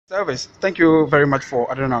Elvis, thank you very much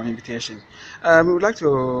for adding our invitation. We would like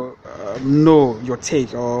to know your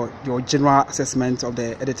take or your general assessment of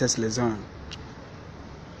the editor's liaison.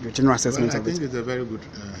 Your general assessment I of it. think it's a very good,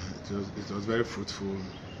 it was very fruitful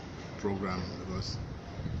program because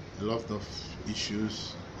a lot of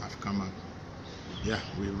issues have come up. Yeah,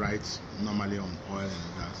 we write normally on oil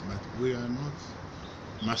and gas, but we are not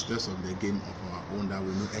masters of the game of our own that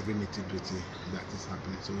we know every nitty-gritty that is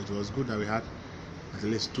happening. So it was good that we had at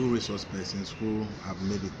least two resource persons who have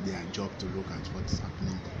made it their job to look at what's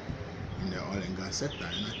happening in the oil and gas sector.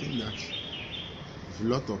 And I think that a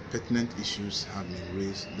lot of pertinent issues have been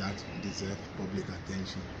raised that deserve public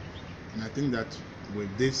attention. And I think that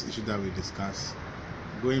with this issue that we discussed,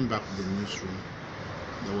 going back to the newsroom,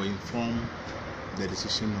 they will inform the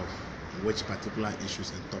decision of which particular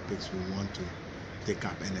issues and topics we want to take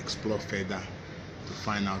up and explore further to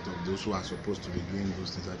find out of those who are supposed to be doing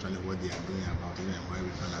those things, actually what they are doing about it and why we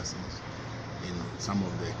find ourselves in some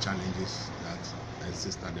of the challenges that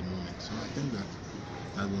exist at the moment. So I think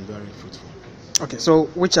that has been very fruitful. Okay, so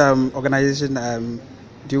which organization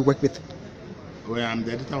do you work with? Well, I'm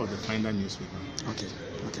the editor of the Finder newspaper. Okay.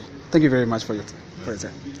 Thank you very much for your time. Thank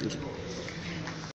you.